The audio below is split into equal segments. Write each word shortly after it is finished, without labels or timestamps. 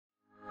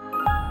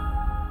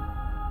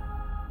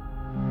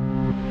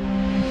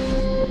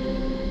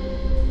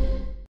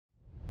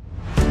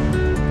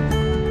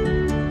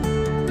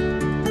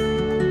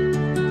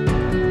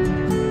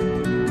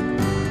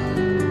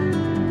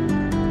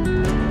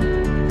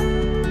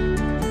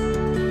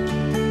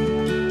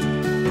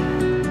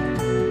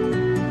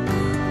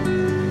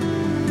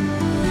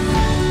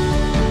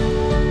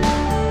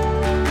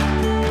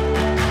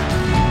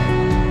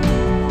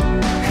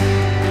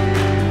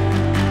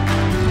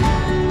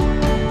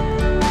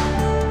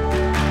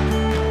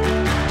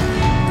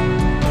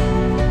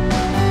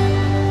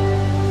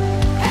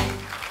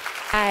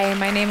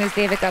name is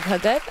Devika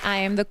Bhagat. I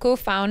am the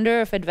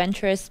co-founder of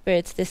Adventurous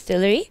Spirits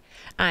Distillery.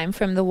 I'm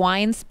from the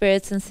Wine,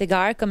 Spirits and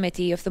Cigar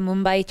Committee of the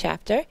Mumbai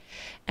chapter,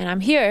 and I'm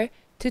here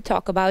to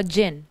talk about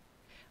gin.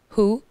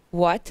 Who,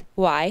 what,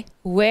 why,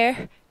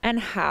 where, and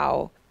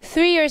how.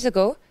 3 years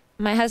ago,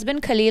 my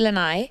husband Khalil and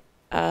I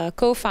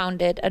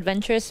co-founded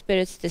Adventurous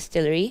Spirits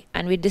Distillery,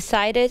 and we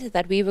decided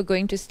that we were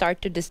going to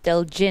start to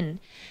distill gin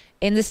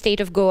in the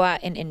state of Goa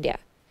in India.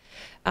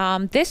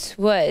 This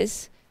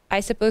was, I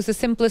suppose the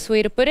simplest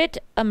way to put it,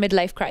 a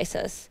midlife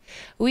crisis.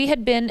 We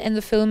had been in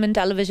the film and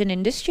television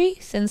industry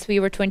since we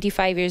were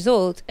 25 years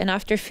old, and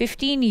after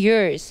 15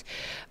 years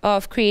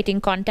of creating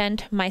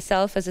content,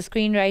 myself as a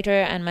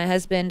screenwriter and my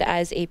husband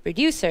as a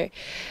producer,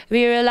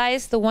 we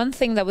realized the one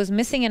thing that was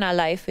missing in our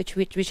life, which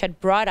had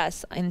brought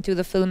us into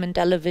the film and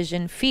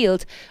television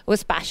field,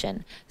 was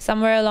passion.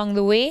 Somewhere along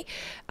the way,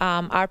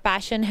 our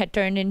passion had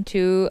turned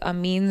into a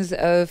means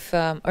of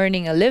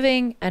earning a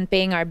living and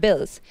paying our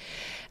bills.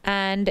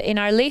 And in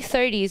our late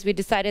 30s, we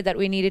decided that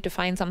we needed to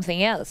find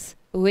something else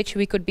which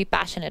we could be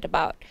passionate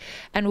about.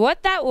 And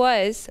what that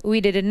was, we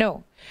didn't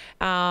know.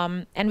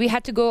 And we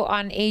had to go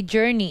on a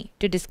journey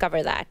to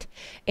discover that.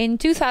 In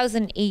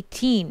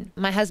 2018,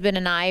 my husband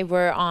and I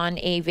were on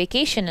a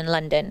vacation in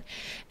London,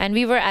 and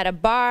we were at a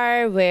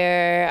bar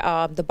where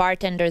the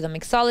bartender, the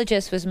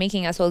mixologist, was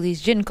making us all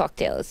these gin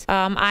cocktails.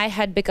 I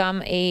had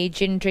become a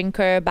gin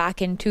drinker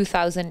back in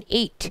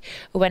 2008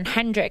 when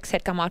Hendrix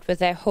had come out with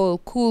their whole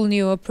cool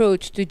new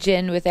approach to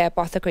gin with their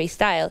apothecary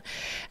style,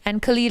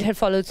 and Khalid had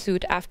followed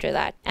suit after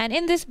that. And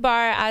in this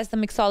bar, as the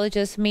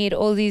mixologist made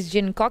all these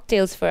gin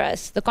cocktails for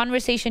us, the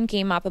conversation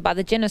came up about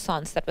the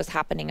ginaissance that was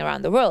happening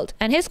around the world.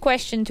 And his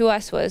question to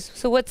us was,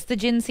 so what's the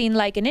gin scene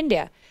like in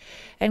India?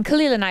 And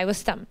Khalil and I were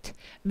stumped,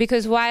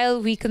 because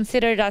while we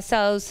considered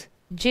ourselves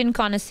gin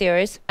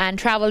connoisseurs and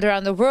traveled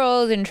around the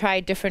world and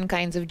tried different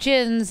kinds of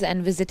gins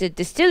and visited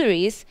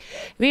distilleries,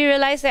 we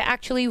realized there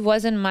actually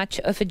wasn't much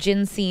of a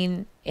gin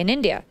scene in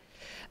India.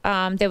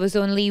 There was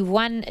only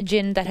one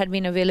gin that had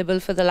been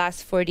available for the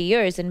last 40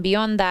 years, and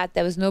beyond that,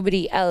 there was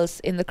nobody else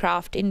in the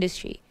craft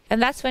industry.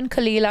 And that's when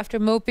Khalil, after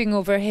moping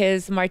over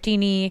his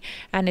martini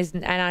and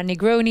our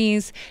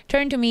Negronis,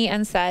 turned to me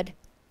and said,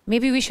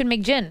 maybe we should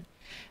make gin.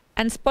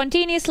 And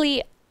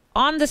spontaneously,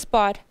 on the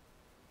spot,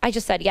 I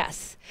just said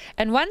yes.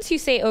 And once you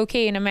say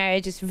okay in a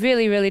marriage, it's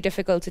really, really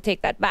difficult to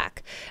take that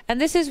back. And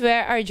this is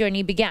where our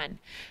journey began.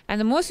 And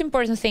the most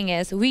important thing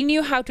is, we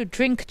knew how to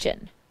drink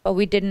gin, but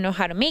we didn't know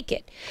how to make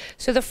it.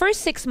 So the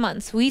first 6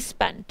 months we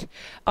spent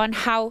on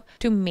how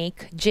to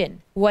make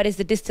gin. What is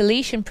the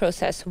distillation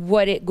process?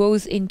 What it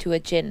goes into a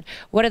gin?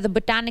 What are the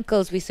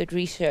botanicals we should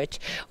research?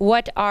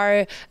 What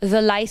are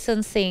the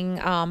licensing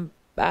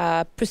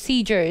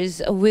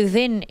procedures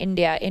within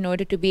India in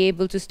order to be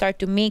able to start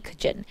to make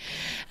gin?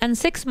 And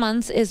 6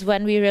 months is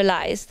when we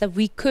realized that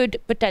we could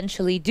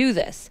potentially do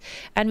this,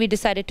 and we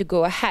decided to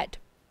go ahead.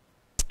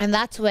 And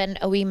that's when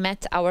we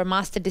met our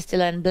master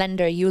distiller and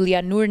blender,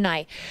 Julia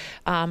Nurnay,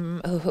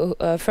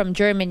 from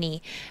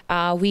Germany.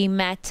 We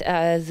met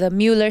the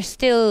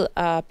Müller-Still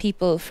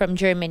people from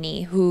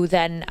Germany, who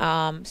then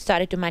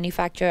started to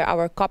manufacture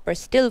our copper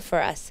still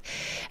for us.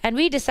 And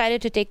we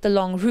decided to take the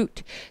long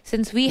route.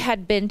 Since we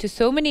had been to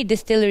so many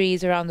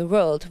distilleries around the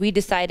world, we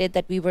decided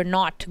that we were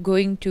not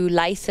going to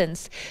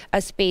license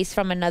a space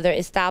from another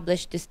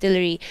established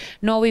distillery,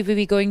 nor were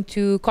we going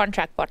to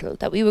contract bottle,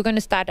 that we were going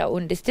to start our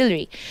own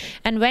distillery.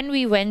 And when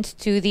we went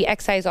to the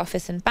excise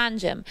office in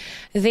Panjim,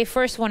 they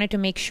first wanted to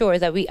make sure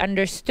that we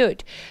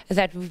understood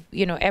that,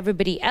 you know,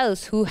 everybody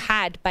else who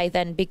had by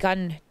then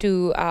begun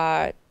to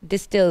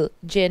distill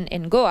gin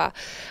in Goa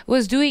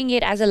was doing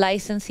it as a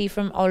licensee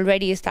from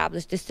already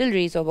established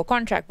distilleries over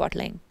contract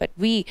bottling. But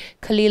we,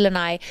 Khalil and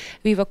I,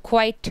 we were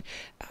quite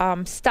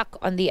stuck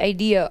on the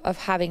idea of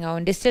having our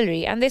own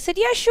distillery. And they said,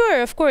 yeah,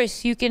 sure, of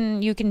course, you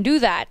can do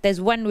that.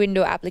 There's one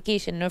window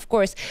application. And of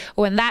course,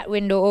 when that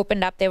window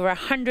opened up, there were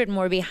 100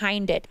 more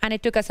behind it. And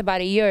it took us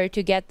about a year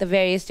to get the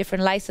various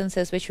different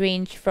licenses, which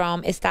ranged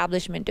from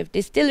establishment of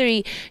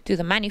distillery to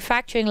the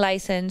manufacturing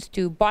license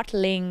to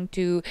bottling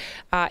to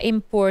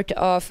import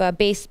of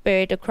base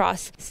spirit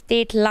across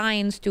state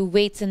lines to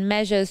weights and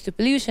measures to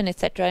pollution,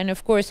 etc. And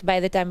of course, by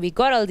the time we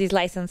got all these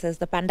licenses,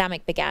 the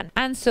pandemic began.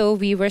 And so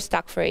we were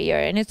stuck for a year.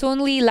 And it's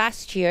only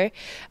last year,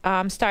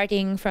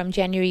 starting from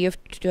January of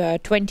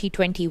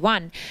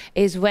 2021,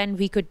 is when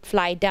we could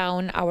fly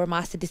down our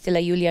master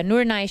distiller, Julia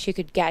Nurnay. She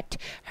could get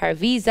her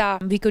visa.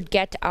 We could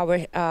get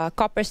our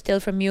copper still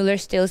from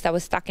Müller-Stills that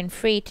was stuck in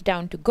freight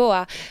down to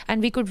Goa.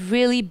 And we could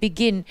really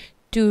begin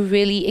to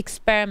really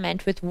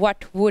experiment with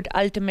what would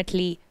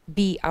ultimately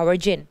be our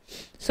gin.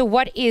 So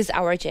what is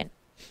our gin?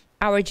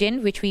 Our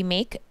gin, which we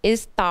make,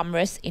 is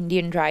Tamras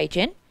Indian Dry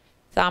Gin.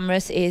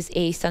 Tamras is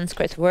a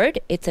Sanskrit word.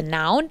 It's a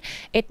noun.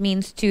 It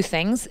means two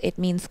things. It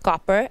means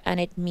copper and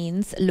it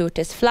means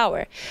lotus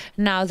flower.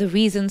 Now, the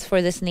reasons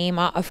for this name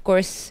are, of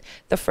course,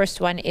 the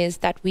first one is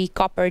that we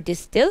copper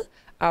distill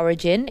our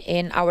gin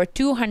in our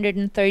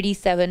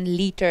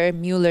 237-liter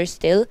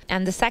Müller-Still.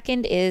 And the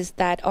second is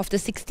that of the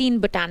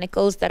 16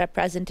 botanicals that are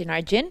present in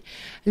our gin,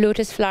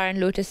 lotus flower and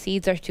lotus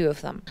seeds are 2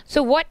 of them.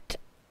 So what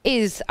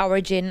is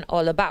our gin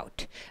all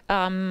about?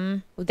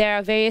 There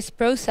are various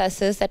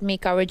processes that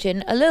make our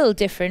gin a little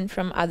different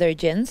from other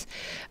gins.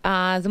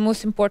 The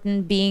most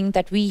important being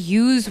that we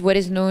use what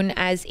is known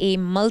as a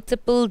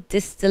multiple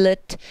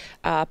distillate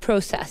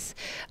process.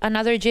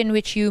 Another gin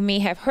which you may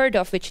have heard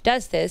of which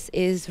does this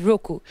is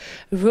Roku.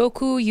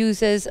 Roku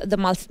uses the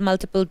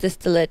multiple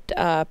distillate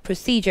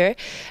procedure,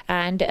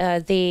 and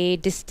they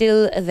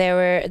distill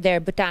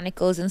their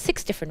botanicals in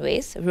 6 different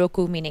ways,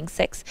 Roku meaning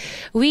 6.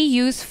 We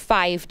use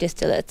 5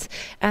 distillates,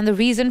 and the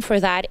reason for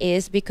that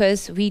is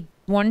because we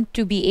want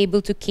to be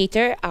able to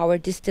cater our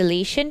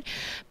distillation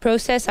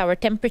process, our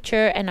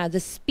temperature, and the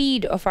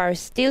speed of our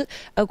still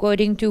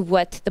according to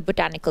what the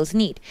botanicals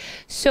need.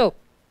 So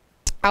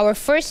our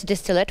first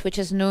distillate, which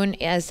is known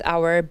as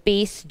our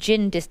base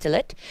gin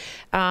distillate,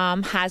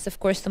 has, of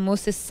course, the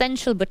most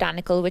essential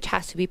botanical which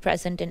has to be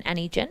present in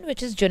any gin,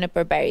 which is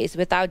juniper berries.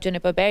 Without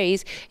juniper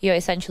berries, you're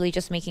essentially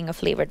just making a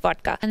flavored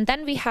vodka. And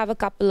then we have a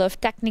couple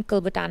of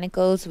technical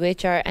botanicals,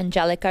 which are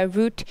angelica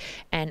root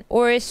and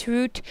orris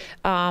root,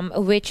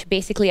 which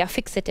basically are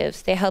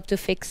fixatives. They help to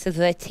fix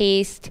the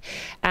taste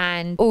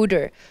and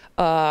odor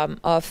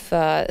of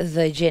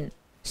the gin.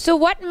 So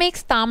what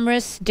makes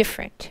Tamras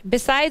different?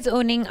 Besides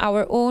owning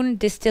our own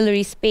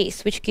distillery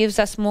space, which gives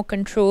us more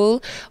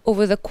control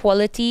over the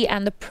quality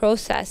and the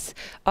process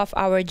of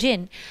our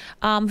gin,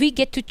 we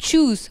get to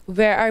choose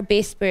where our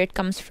base spirit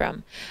comes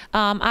from.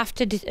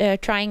 After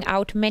trying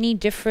out many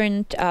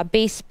different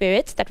base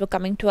spirits that were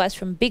coming to us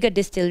from bigger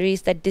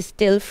distilleries that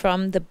distill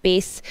from the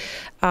base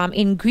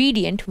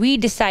ingredient, we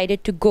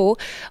decided to go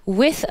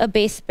with a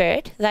base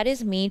spirit that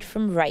is made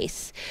from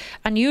rice.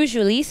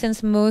 Unusually,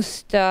 since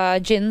most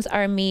gins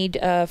are made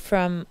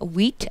from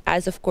wheat,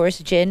 as of course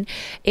gin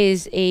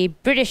is a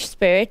British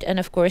spirit, and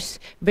of course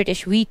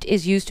British wheat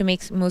is used to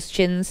make most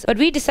gins, but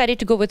we decided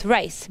to go with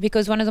rice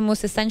because one of the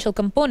most essential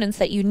components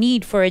that you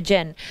need for a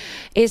gin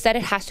is that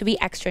it has to be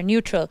extra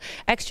neutral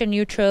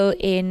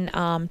in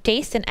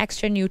taste and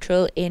extra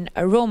neutral in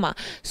aroma,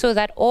 so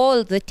that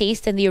all the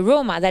taste and the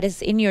aroma that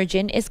is in your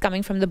gin is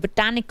coming from the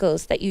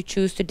botanicals that you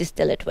choose to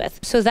distill it with.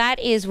 So that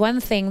is one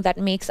thing that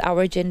makes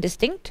our gin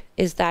distinct,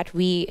 is that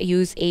we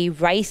use a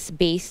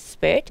rice-based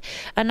spirit.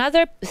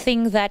 Another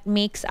thing that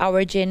makes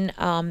our gin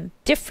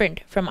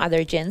different from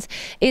other gins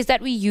is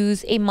that we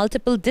use a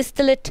multiple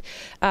distillate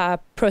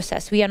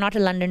process. We are not a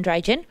London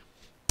dry gin.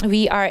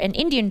 We are an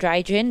Indian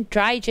dry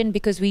gin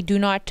because we do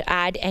not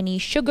add any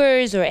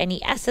sugars or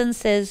any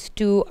essences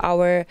to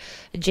our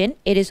gin.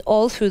 It is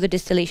all through the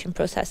distillation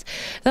process.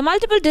 The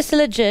multiple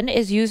distillate gin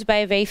is used by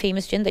a very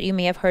famous gin that you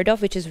may have heard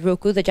of, which is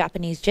Roku, the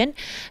Japanese gin.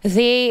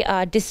 They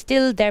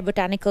distill their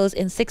botanicals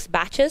in 6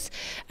 batches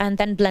and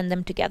then blend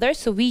them together.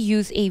 So we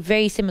use a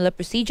very similar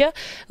procedure.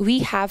 We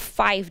have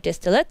 5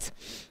 distillates.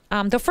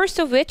 The first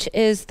of which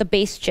is the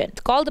base gin. It's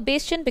called the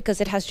base gin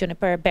because it has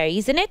juniper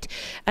berries in it.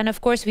 And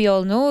of course, we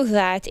all know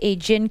that a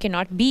gin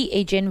cannot be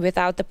a gin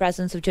without the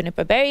presence of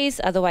juniper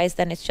berries. Otherwise,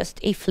 then it's just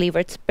a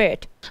flavored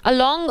spirit.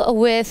 Along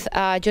with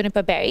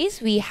juniper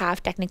berries, we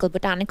have technical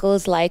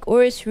botanicals like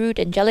orris root,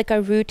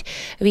 angelica root.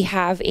 We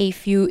have a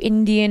few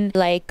Indian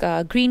like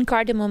green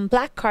cardamom,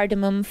 black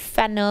cardamom,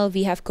 fennel.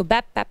 We have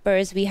cubeb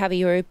peppers. We have a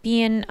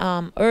European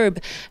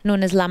herb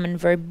known as lemon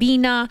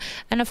verbena.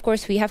 And of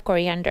course, we have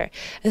coriander.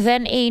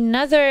 Then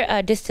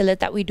another distillate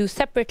that we do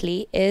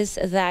separately is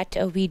that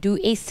we do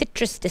a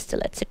citrus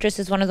distillate. Citrus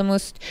is one of the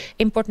most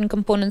important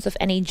components of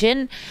any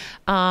gin.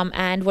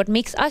 And what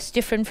makes us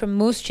different from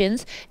most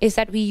gins is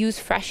that we use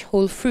fresh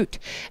whole fruit,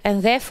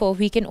 and therefore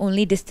we can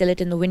only distill it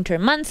in the winter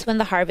months when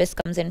the harvest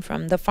comes in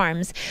from the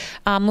farms.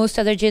 Most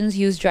other gins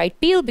use dried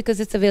peel because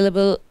it's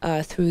available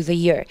through the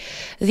year.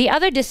 The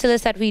other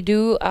distillates that we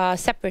do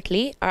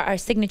separately are our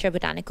signature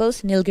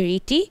botanicals,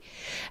 Nilgiri tea,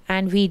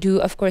 and we do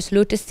of course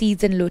lotus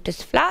seeds and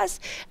lotus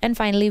flowers, and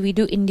finally we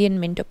do Indian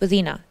mint or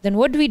pudina. Then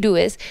what we do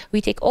is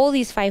we take all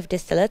these 5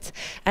 distillates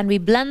and we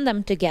blend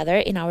them together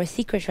in our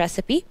secret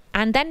recipe,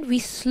 and then we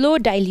slow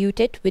dilute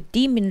it with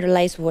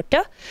demineralized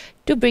water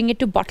to bring it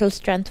to bottle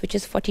strength, which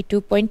is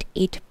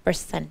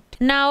 42.8%.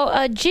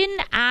 Now, gin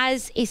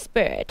as a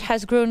spirit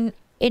has grown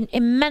in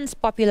immense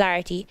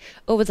popularity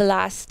over the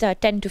last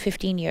 10 to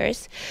 15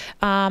 years.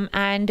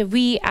 And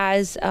we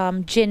as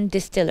gin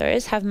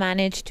distillers have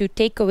managed to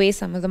take away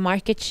some of the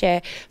market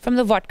share from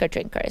the vodka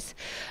drinkers.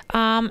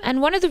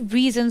 And one of the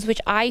reasons which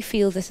I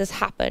feel this has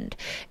happened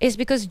is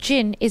because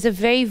gin is a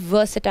very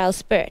versatile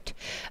spirit.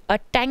 A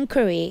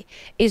Tanqueray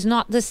is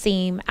not the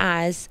same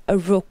as a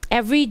Roku.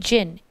 Every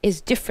gin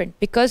is different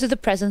because of the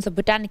presence of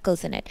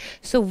botanicals in it.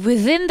 So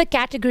within the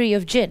category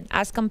of gin,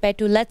 as compared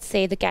to, let's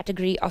say, the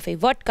category of a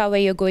vodka, where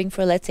you're going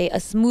for, let's say, a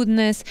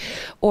smoothness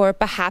or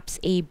perhaps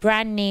a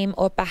brand name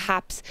or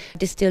perhaps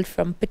distilled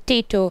from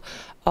potato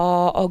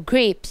or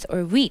grapes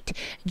or wheat,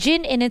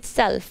 gin in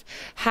itself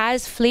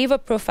has flavor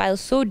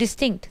profiles so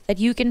distinct that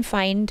you can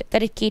find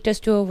that it caters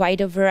to a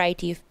wider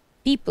variety of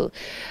people.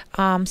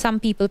 Some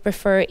people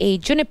prefer a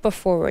juniper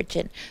forward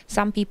gin.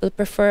 Some people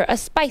prefer a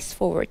spice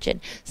forward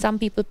gin. Some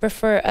people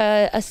prefer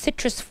a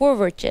citrus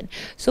forward gin.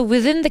 So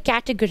within the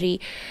category,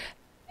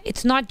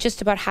 it's not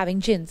just about having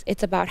gins,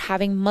 it's about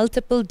having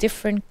multiple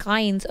different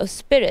kinds of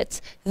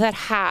spirits that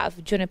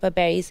have juniper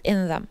berries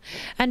in them.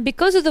 And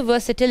because of the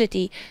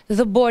versatility,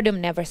 the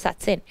boredom never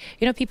sets in.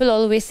 You know, people are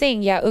always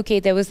saying, yeah, okay,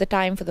 there was the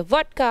time for the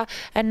vodka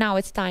and now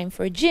it's time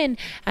for gin,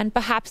 and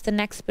perhaps the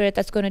next spirit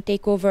that's going to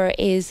take over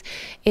is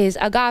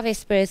agave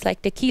spirits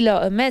like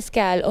tequila or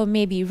mezcal or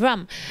maybe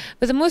rum.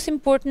 But the most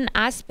important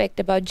aspect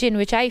about gin,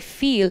 which I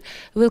feel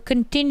will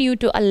continue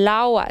to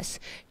allow us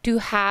to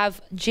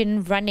have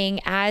gin running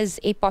as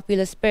a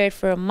popular spirit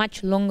for a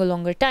much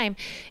longer time,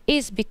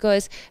 is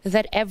because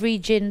that every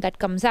gin that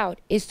comes out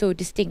is so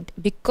distinct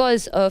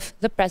because of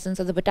the presence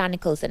of the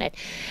botanicals in it.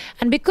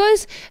 And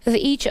because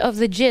each of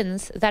the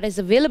gins that is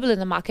available in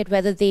the market,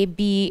 whether they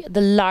be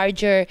the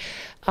larger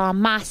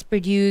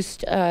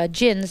mass-produced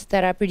gins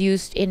that are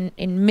produced in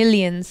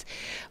millions,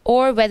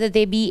 or whether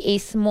they be a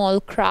small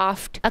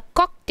craft, a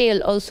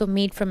cocktail also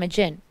made from a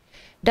gin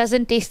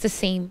doesn't taste the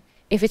same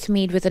if it's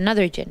made with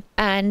another gin.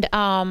 And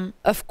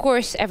of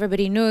course,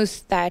 everybody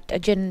knows that a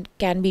gin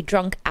can be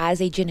drunk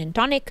as a gin and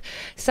tonic.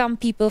 Some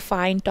people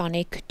find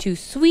tonic too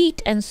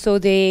sweet, and so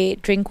they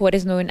drink what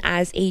is known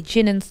as a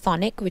gin and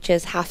tonic, which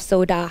is half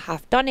soda,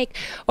 half tonic,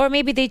 or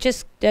maybe they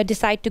just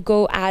decide to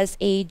go as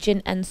a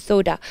gin and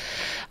soda.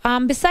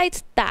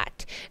 Besides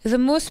that, the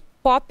most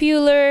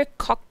popular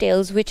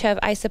cocktails which have,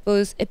 I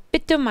suppose,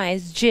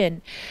 epitomized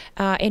gin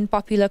in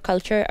popular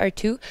culture are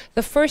two.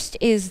 The first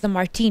is the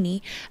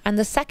martini and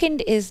the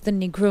second is the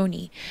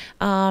Negroni.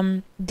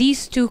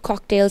 These two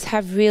cocktails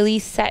have really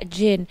set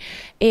gin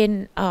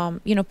in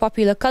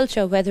popular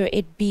culture, whether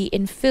it be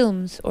in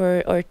films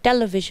or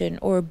television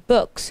or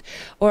books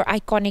or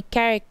iconic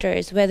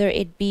characters, whether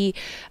it be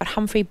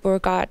Humphrey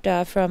Bogart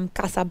from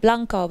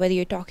Casablanca, whether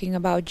you're talking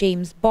about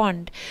James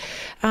Bond.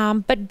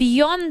 But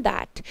beyond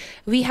that,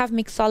 we have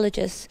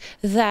mixologists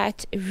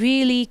that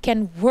really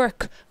can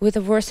work with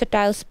a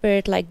versatile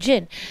spirit like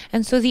gin.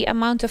 And so the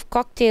amount of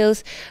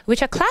cocktails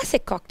which are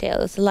classic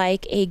cocktails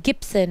like a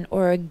Gibson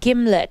or a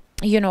Gimlet,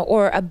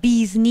 or a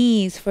bee's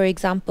knees, for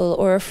example,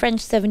 or a French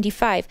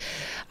 75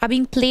 are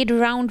being played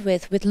around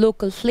with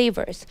local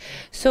flavors.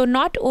 So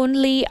not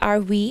only are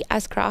we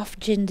as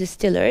craft gin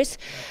distillers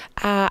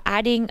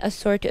adding a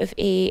sort of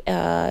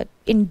a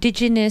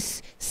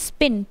indigenous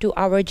spin to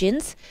our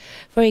gins.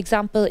 For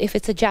example, if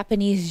it's a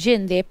Japanese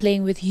gin, they're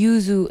playing with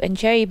yuzu and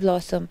cherry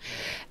blossom.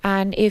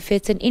 And if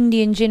it's an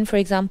Indian gin, for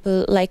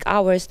example, like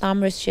ours,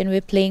 Tamras gin,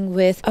 we're playing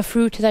with a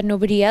fruit that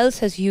nobody else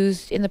has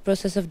used in the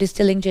process of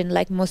distilling gin,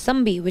 like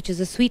Mosambi, which is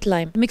a sweet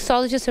lime.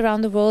 Mixologists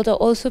around the world are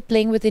also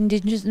playing with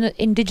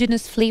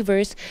indigenous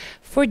flavors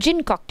for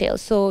gin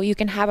cocktails. So you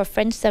can have a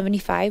French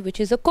 75, which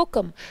is a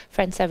Kokum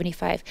French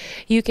 75.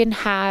 You can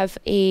have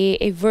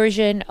a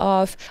version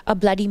of a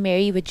Bloody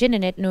Mary with gin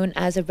in it known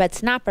as a red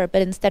snapper,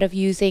 but instead of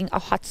using a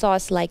hot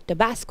sauce like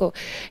Tabasco,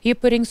 you're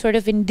putting sort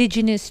of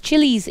indigenous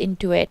chilies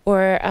into it,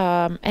 or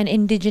an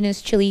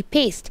indigenous chili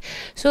paste.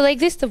 So like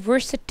this, the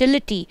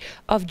versatility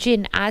of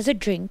gin as a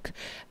drink,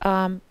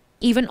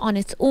 even on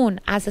its own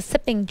as a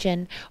sipping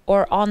gin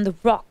or on the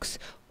rocks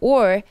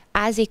or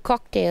as a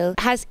cocktail,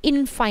 has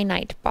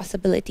infinite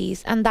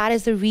possibilities, and that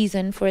is the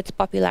reason for its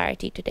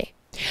popularity today.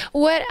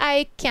 What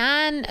I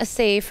can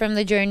say from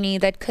the journey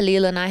that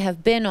Khalil and I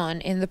have been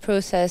on in the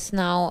process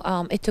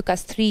now, it took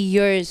us 3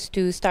 years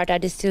to start our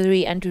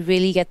distillery and to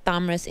really get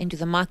Tamras into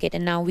the market.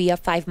 And now we are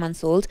 5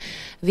 months old.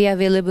 We are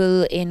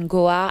available in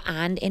Goa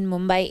and in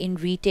Mumbai in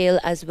retail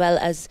as well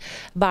as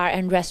bar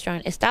and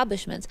restaurant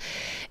establishments.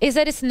 Is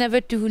that it's never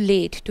too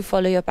late to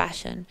follow your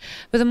passion.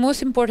 But the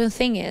most important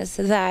thing is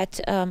that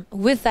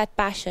with that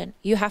passion,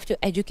 you have to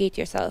educate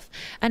yourself.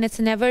 And it's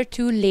never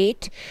too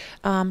late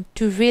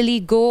to really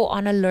go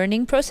on a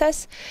learning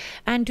process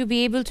and to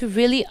be able to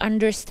really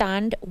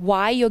understand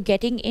why you're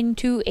getting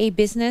into a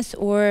business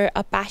or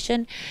a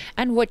passion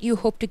and what you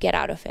hope to get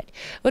out of it.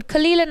 What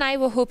Khalil and I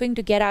were hoping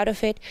to get out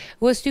of it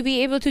was to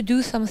be able to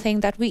do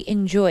something that we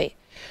enjoy.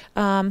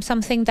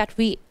 Something that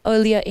we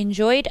earlier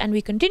enjoyed and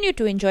we continue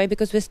to enjoy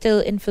because we're still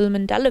in film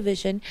and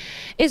television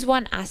is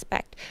one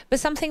aspect, but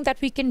something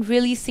that we can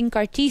really sink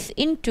our teeth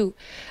into,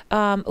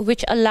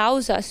 which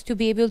allows us to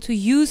be able to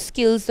use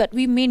skills that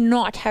we may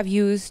not have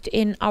used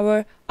in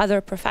our other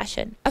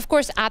profession. Of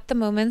course, at the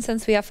moment,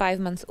 since we are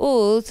 5 months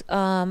old,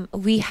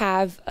 we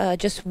have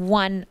just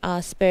one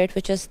spirit,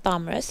 which is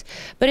Tamras.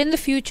 But in the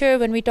future,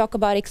 when we talk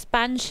about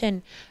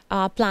expansion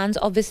plans,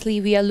 obviously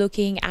we are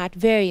looking at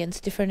variants,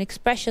 different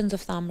expressions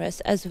of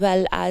Tamras, as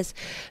well as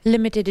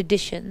limited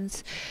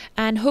editions.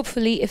 And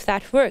hopefully, if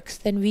that works,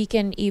 then we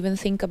can even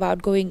think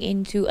about going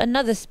into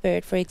another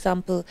spirit, for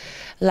example,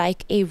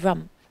 like a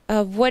rum.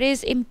 What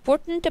is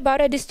important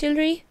about a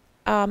distillery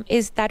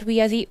is that we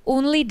are the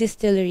only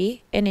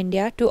distillery in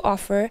India to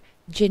offer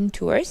gin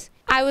tours.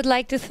 I would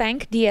like to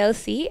thank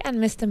DLC and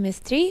Mr.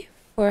 Mistry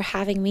for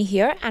having me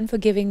here and for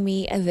giving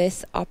me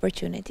this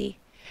opportunity.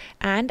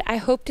 And I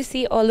hope to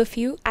see all of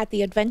you at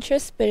the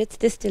Adventurous Spirits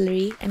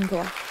Distillery in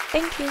Goa.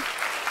 Thank you.